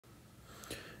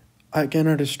I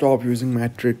cannot stop using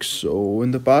matrix. So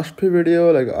in the past few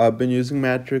video, like I've been using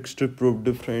matrix to prove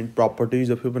different properties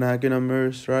of Fibonacci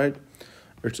numbers, right?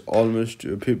 It's almost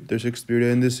the sixth video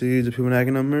in this series of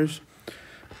Fibonacci numbers,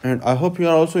 and I hope you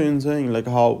are also enjoying like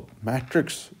how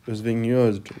matrix is being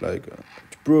used to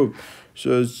prove.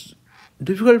 So it's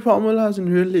difficult formulas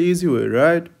in really easy way,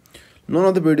 right? None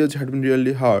of the videos had been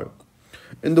really hard.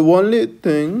 And the only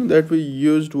thing that we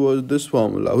used was this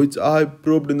formula, which I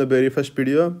proved in the very first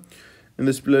video in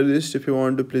this playlist. If you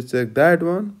want to, please check that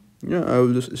one. Yeah, I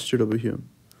will just state over here.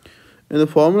 And the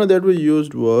formula that we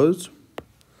used was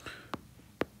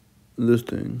this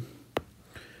thing.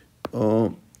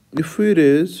 If we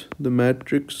raise the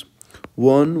matrix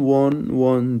 1 1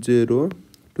 1 0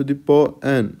 to the power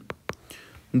n,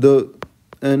 the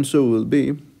answer will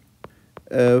be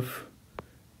f.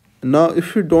 Now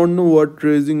if you don't know what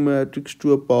raising matrix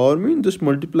to a power means, just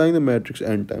multiplying the matrix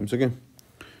n times. Okay,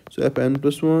 so fn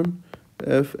plus 1,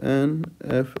 fn,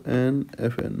 fn,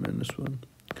 fn minus 1.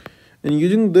 And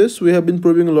using this we have been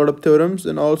proving a lot of theorems,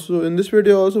 and also in this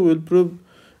video also we'll prove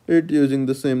it using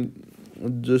the same,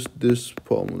 just this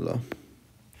formula.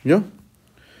 Yeah,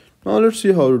 now let's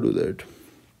see how to do that.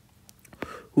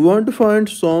 We want to find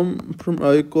sum from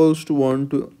I equals to 1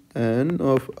 to n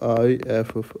of I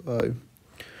f of I.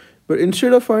 But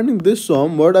instead of finding this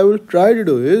sum, what I will try to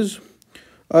do is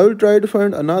I will try to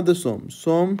find another sum.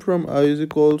 Sum from I is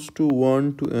equals to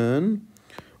 1 to n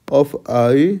of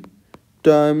I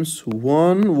times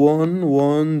 1 1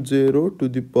 1 0 to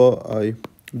the power I,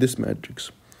 this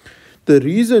matrix. The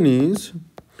reason is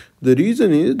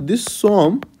this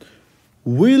sum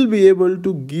will be able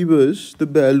to give us the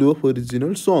value of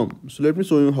original sum. So let me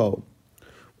show you how.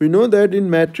 We know that in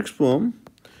matrix form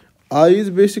I is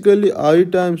basically I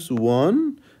times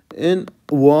 1, and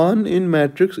 1 in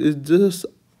matrix is just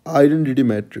identity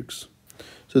matrix.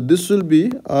 So this will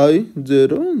be I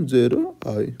 0 0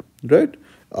 I, right?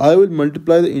 I will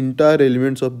multiply the entire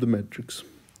elements of the matrix.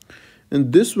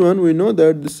 And this one we know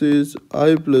that this is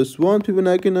I plus 1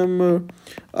 Fibonacci number,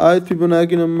 I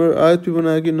Fibonacci number, I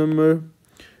Fibonacci number,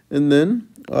 and then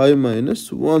I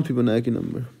minus 1 Fibonacci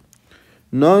number.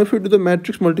 Now if we do the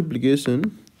matrix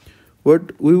multiplication,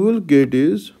 what we will get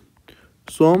is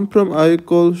sum from I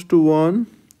equals to 1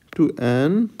 to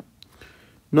n.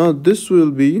 Now this will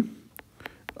be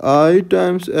I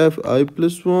times fi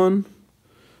plus 1,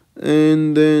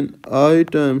 and then I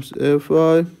times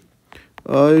fi,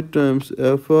 I times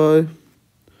fi,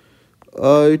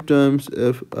 I times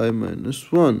fi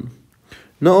minus 1.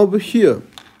 Now over here,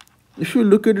 if you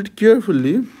look at it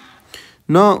carefully,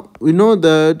 now we know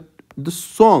that the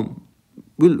sum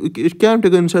it can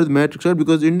take inside the matrix, right?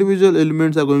 Because individual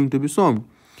elements are going to be summed.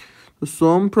 So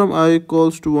sum from I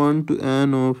equals to 1 to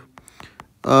n of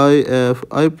I f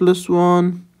I plus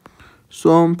 1.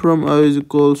 Sum from I is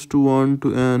equals to 1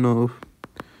 to n of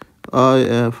I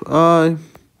f I.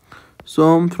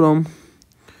 Sum from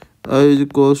I is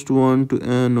equals to 1 to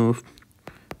n of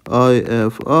I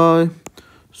f I.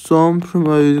 Sum from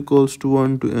I is equals to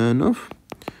 1 to n of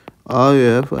I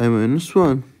f I minus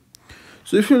 1.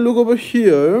 So if you look over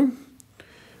here,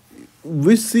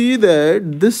 we see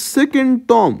that this second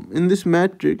term in this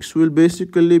matrix will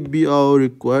basically be our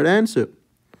required answer.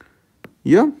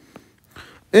 Yeah.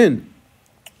 And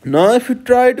now if you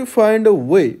try to find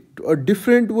a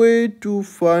different way to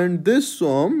find this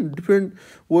sum, different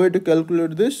way to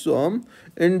calculate this sum,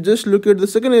 and just look at the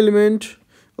second element,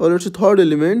 or let's say third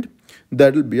element,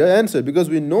 that will be our answer, because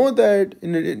we know that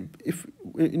in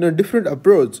a different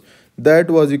approach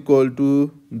that was equal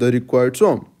to the required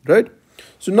sum, right?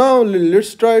 So now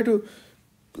let's try to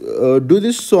do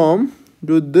this sum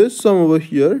over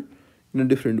here in a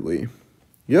different way.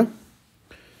 Yeah,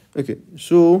 okay,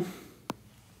 so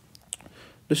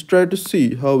let's try to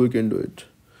see how we can do it.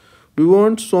 We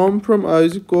want sum from I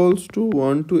is equals to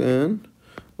 1 to n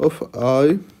of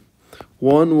I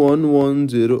 1 1 1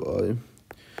 0 I.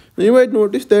 Now you might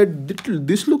notice that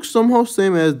this looks somehow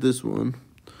same as this one.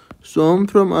 Sum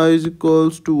from I is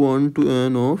equals to 1 to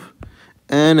n of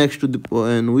n x to the power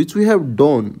n, which we have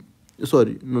done.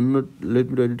 Sorry, no, not,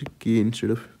 let me write it k instead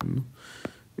of, no,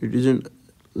 it isn't.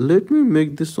 Let me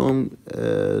make this sum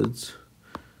as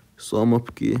sum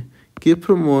of k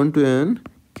from 1 to n,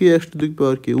 kx to the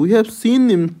power k. We have seen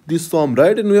in this sum,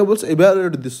 right? And we have also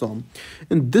evaluated this sum,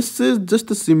 and this is just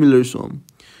a similar sum.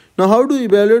 Now how to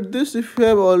evaluate this? If you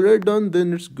have already done,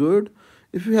 then it's good.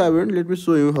 If you haven't, let me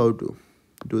show you how to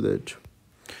do that.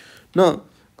 Now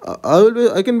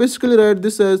I can basically write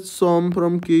this as sum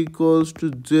from k equals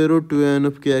to 0 to n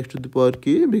of kx to the power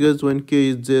k, because when k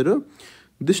is 0,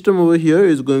 this term over here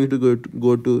is going to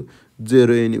go to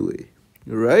 0 anyway,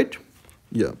 right?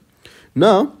 Yeah.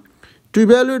 Now, to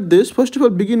evaluate this, first of all,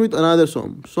 begin with another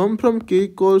sum. Sum from k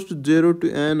equals to 0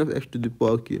 to n of x to the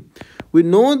power k. We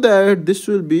know that this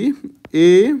will be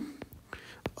a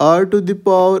r to the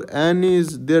power n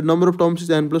is their number of terms is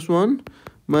n plus 1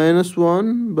 minus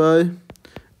 1 by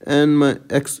n my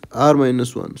x r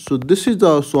minus 1. So this is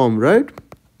our sum, right?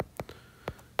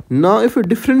 Now if we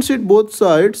differentiate both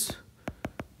sides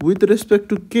with respect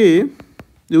to k,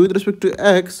 with respect to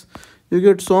x, you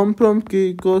get sum from k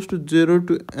equals to 0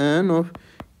 to n of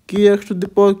kx to the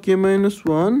power k minus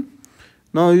 1.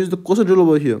 Now use the quotient rule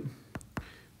over here.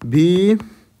 B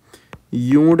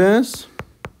u dash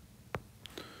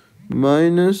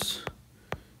minus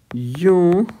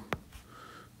u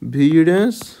b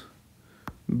dash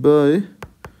by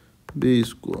b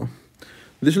square.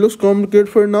 This looks complicated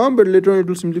for now, but later on it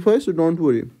will simplify, so don't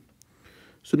worry.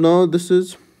 So now this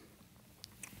is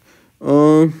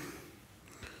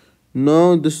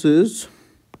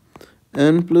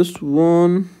n plus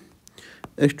 1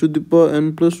 x to the power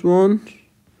n plus 1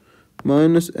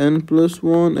 minus n plus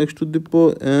 1 x to the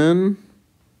power n,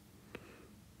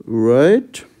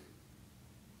 right?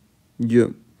 Yeah,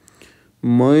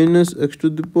 minus x to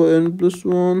the power n plus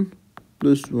 1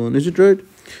 plus 1, is it right?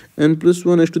 N plus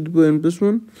 1 x to the power n plus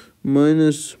 1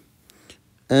 minus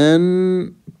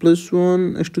n plus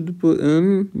 1 x to the power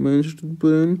n minus x to the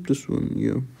power n plus 1,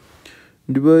 yeah,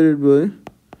 divided by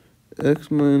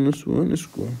x minus 1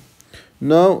 square.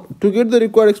 Now to get the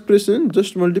required expression,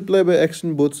 just multiply by x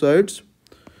in both sides.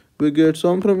 We get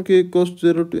sum from k equals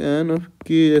 0 to n of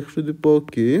k x to the power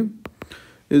k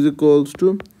is equals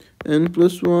to n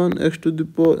plus 1 x to the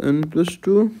power n plus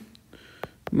 2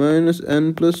 minus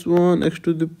n plus 1 x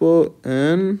to the power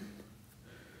n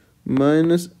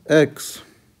minus x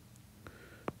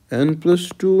n plus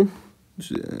 2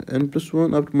 n plus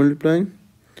 1 after multiplying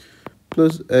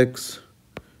plus x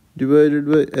divided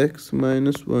by x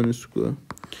minus 1 square.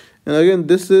 And again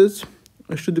this is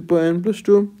x to the power n plus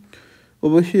 2.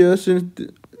 Over here, since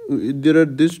there are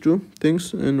these two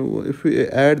things, and if we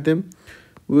add them,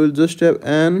 we will just have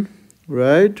n,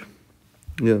 right?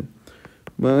 Yeah,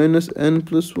 minus n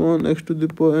plus 1 x to the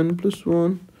power n plus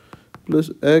 1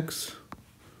 plus x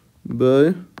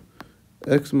by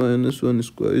x minus 1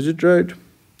 square. Is it right?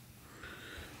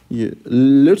 Yeah,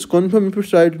 let's confirm if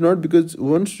it's right or not, because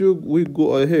once we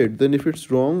go ahead, then if it's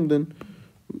wrong, then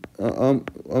I'm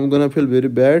gonna feel very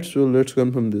bad. So let's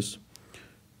confirm this.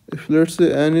 If let's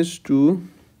say n is 2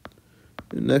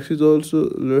 and x is also,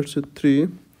 let's say, 3,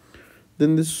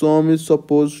 then this sum is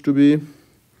supposed to be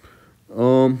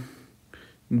 0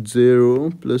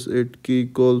 plus 8k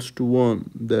equals to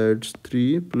 1, that's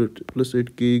 3, plus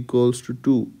 8k equals to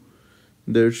 2,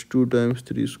 that's 2 times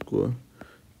 3 square.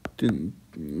 9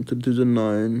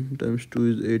 times 2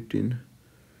 is 18,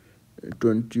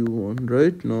 21,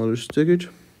 right? Now let's check it.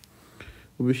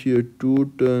 Over here, 2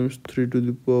 times 3 to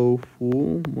the power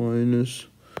 4 minus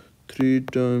 3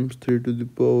 times 3 to the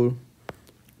power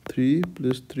 3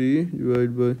 plus 3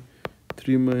 divided by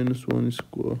 3 minus 1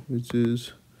 square, which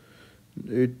is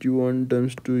 81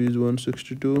 times 2 is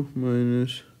 162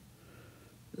 minus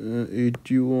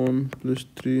 81 plus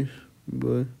 3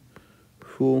 by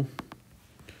 4,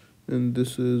 and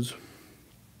this is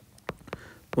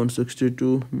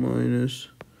 162 minus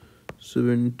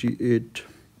 78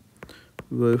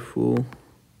 by 4.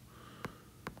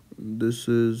 This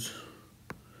is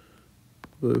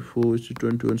by 4, which is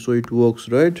 21. So it works,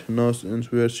 right? Now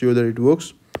since we are sure that it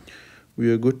works,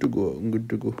 we are good to go.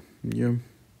 Yeah.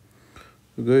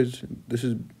 So guys,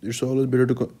 it's always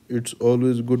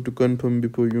good to confirm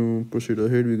before you proceed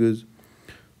ahead, because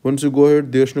once you go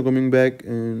ahead, there's no coming back.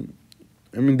 And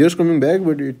I mean, there's coming back,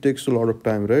 but it takes a lot of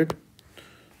time, right?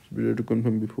 It's better to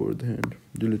confirm before the hand.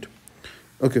 Delete.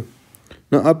 Okay.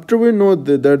 Now after we know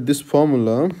that this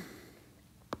formula,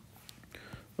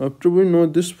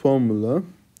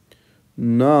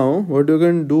 now what you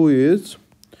can do is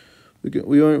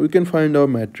we can find our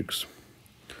matrix.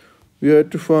 We have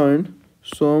to find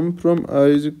sum from I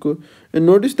is equal, and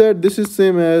notice that this is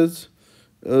same as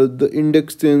the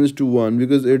index change to 1,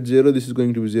 because at 0 this is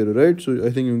going to be 0, right? So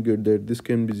I think you get that this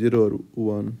can be 0 or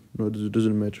 1. No, this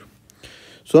doesn't matter.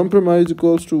 Sum from I is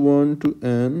equals to 1 to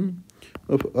n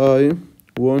of I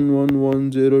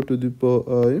 1110 to the power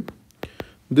I.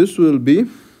 This will be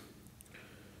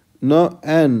now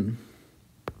n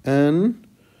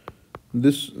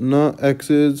this now x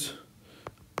is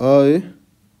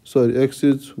x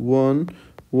is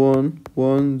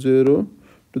 1110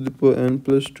 to the power n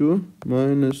plus 2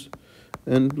 minus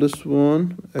n plus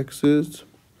 1, x is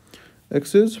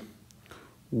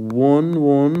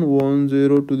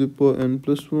 1110 to the power n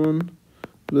plus 1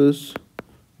 plus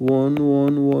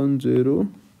 1110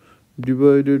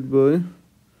 divided by,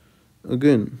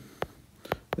 again,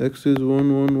 x is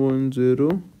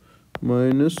 1110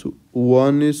 minus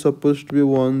 1 is supposed to be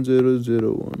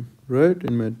 1001, right,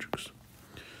 in matrix.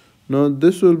 Now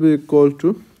this will be equal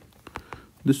to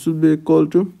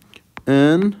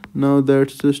n. Now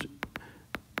that's just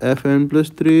fn plus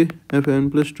 3,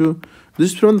 fn plus 2.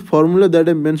 This is from the formula that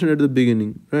I mentioned at the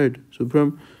beginning, right? So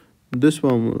from this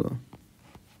formula,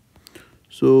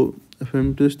 so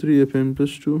fn plus 3, fn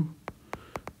plus 2,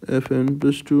 fn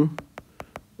plus 2,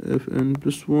 fn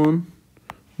plus 1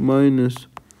 minus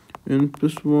n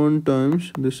plus 1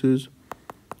 times, this is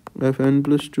fn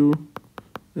plus 2,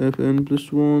 fn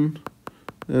plus 1,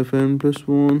 fn plus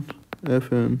 1,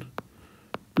 fn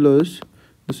plus,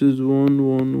 this is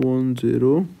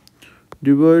 1110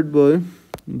 divided by,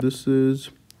 this is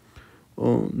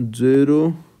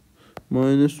 0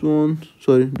 minus 1,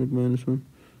 sorry, not minus 1,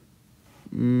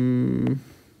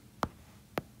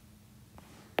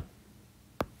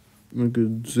 okay,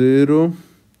 0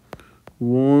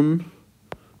 1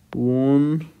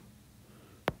 1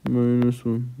 minus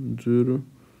 1, 0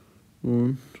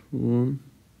 1 1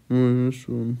 minus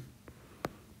 1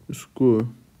 square,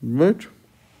 right?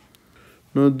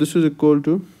 Now this is equal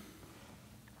to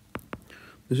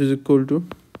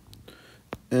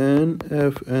n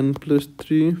f n plus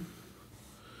 3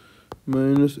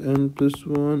 minus n plus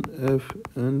 1 f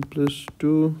n plus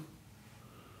 2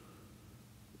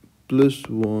 plus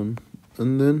 1,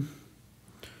 and then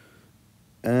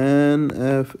n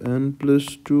f n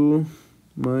plus 2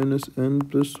 minus n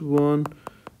plus 1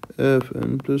 f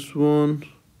n plus 1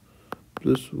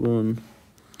 plus 1,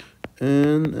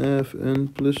 n f n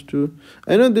plus 2.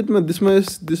 I know that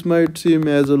this might seem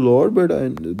as a lot, but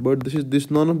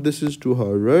none of this is too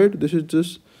hard, right? This is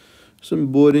just some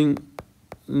boring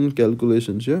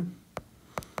calculations, yeah.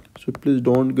 So please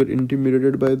don't get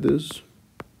intimidated by this.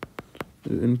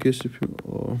 In case if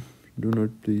you do not,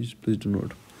 please do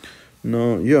not.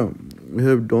 Now, yeah, we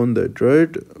have done that,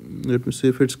 right? Let me see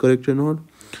if it's correct or not.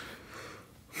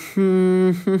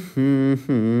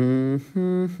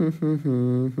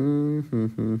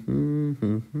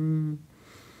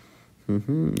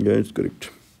 Yeah, it's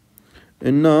correct.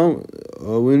 And now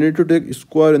we need to take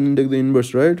square and then take the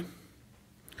inverse, right?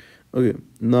 Okay,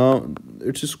 now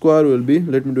its square will be,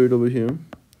 let me do it over here,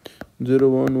 0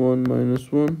 1 1 minus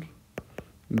 1,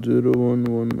 0 1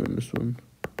 1 minus 1.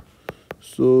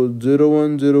 So 0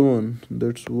 1 0 1,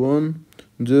 that's 1,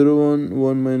 0 1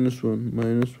 1 minus 1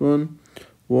 minus 1,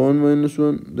 1 minus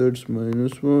 1, that's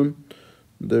minus 1,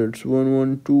 that's 1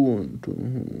 1 2 1 2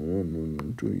 1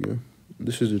 1 2, yeah,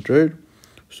 this is it, right?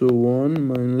 So 1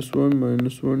 minus 1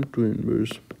 minus 1 2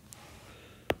 inverse,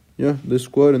 yeah, the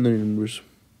square and then inverse.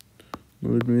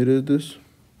 Now let me erase this,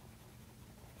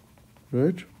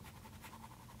 right?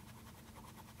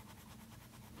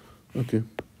 Okay,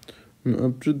 now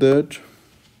up to that,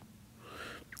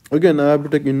 again I have to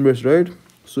take inverse, right?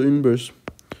 So inverse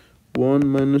 1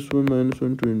 minus 1 minus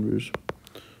 1 2 inverse.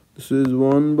 This is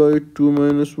 1 by 2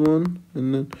 minus 1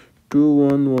 and then 2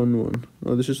 1 1 1.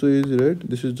 Now this is so easy, right?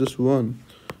 This is just 1.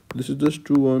 This is just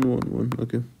 2 1 1 1.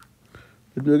 Okay.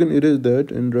 Let me again erase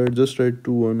that and write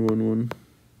 2 1 1 1.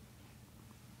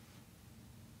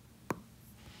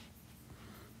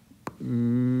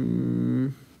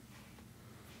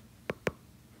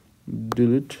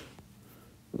 Delete.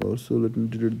 Also let me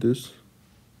delete this.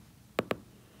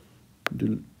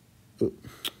 Delete.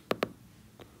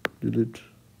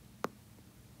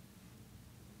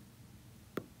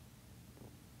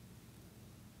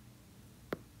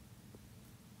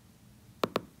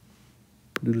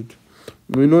 Delete.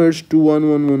 We know it's 2 1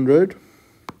 1 1, right?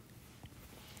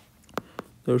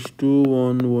 That's 2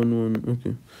 1 1 1.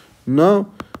 Okay. Now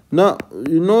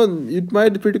you know it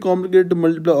might be pretty complicated to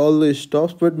multiply all the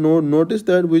stuffs, but notice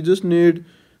that we just need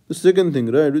the second thing,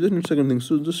 right? We just need second thing.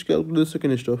 So just calculate the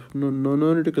second stuff. No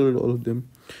need to calculate all of them.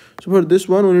 So for this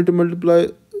one, we need to multiply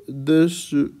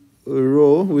this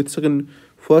row with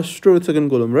first row with second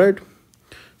column, right?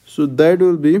 So that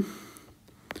will be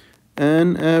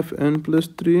n f n plus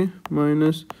 3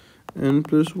 minus n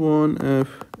plus 1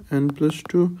 f n plus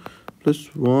 2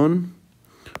 plus 1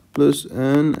 plus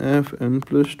n f n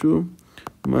plus 2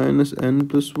 minus n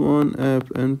plus 1 f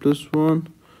n plus 1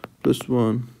 plus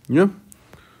 1. Yeah.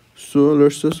 So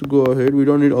let's just go ahead. We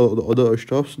don't need all the other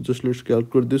stuffs. Just let's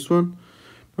calculate this one.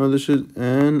 Now this is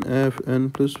n f n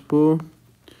plus 4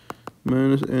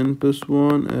 minus n plus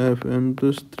 1 f n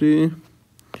plus 3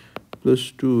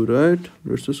 plus 2, right?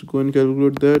 Let's just go and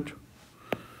calculate that.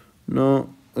 Now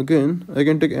again, I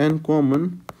can take n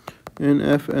common. N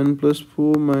f n plus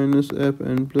 4 minus f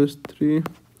n plus 3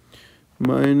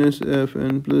 minus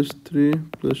fn plus 3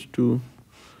 plus 2.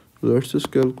 Let's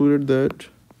just calculate that.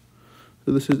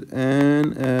 So this is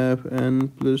n fn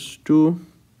plus 2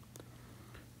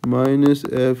 minus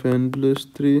fn plus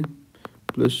 3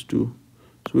 plus 2.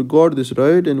 So we got this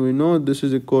right, and we know this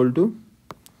is equal to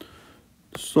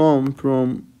sum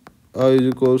from I is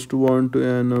equals to 1 to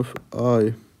n of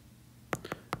I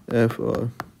fr,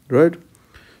 right?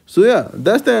 So yeah,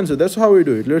 that's the answer. That's how we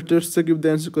do it. Let's just check if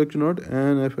the answer is correct or not.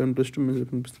 And fn plus 2 means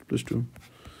fn plus 2.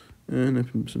 And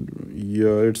fn plus 2.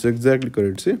 Yeah, it's exactly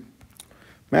correct. See?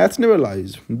 Maths never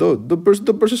lies. Though the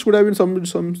process could have been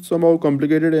somehow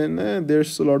complicated, and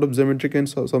there's a lot of geometric and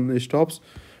some stops.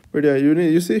 But yeah,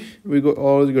 you see, we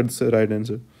always got the right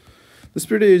answer. This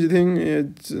pretty easy thing.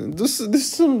 It's this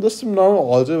is some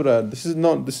normal algebra. This is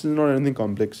not anything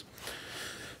complex.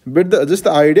 But just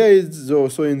the idea is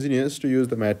so ingenious to use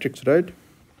the matrix, right?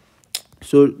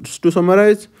 So just to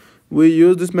summarize, we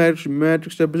use this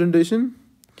matrix representation,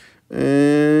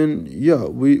 and yeah,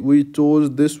 we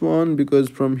chose this one because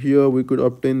from here we could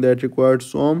obtain that required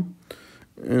sum,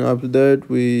 and after that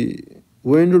we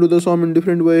went to do the sum in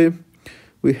different way.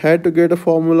 We had to get a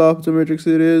formula of geometric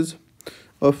series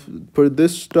for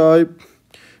this type,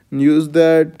 and use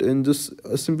that and just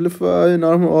simplify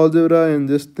normal algebra and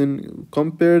just then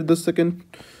compare the second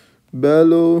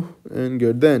value and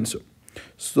get the answer.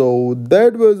 So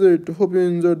that was it. Hope you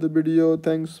enjoyed the video.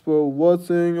 Thanks for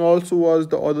watching. Also watch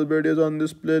the other videos on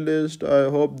this playlist. I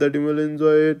hope that you will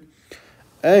enjoy it,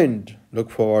 and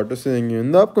look forward to seeing you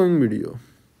in the upcoming video.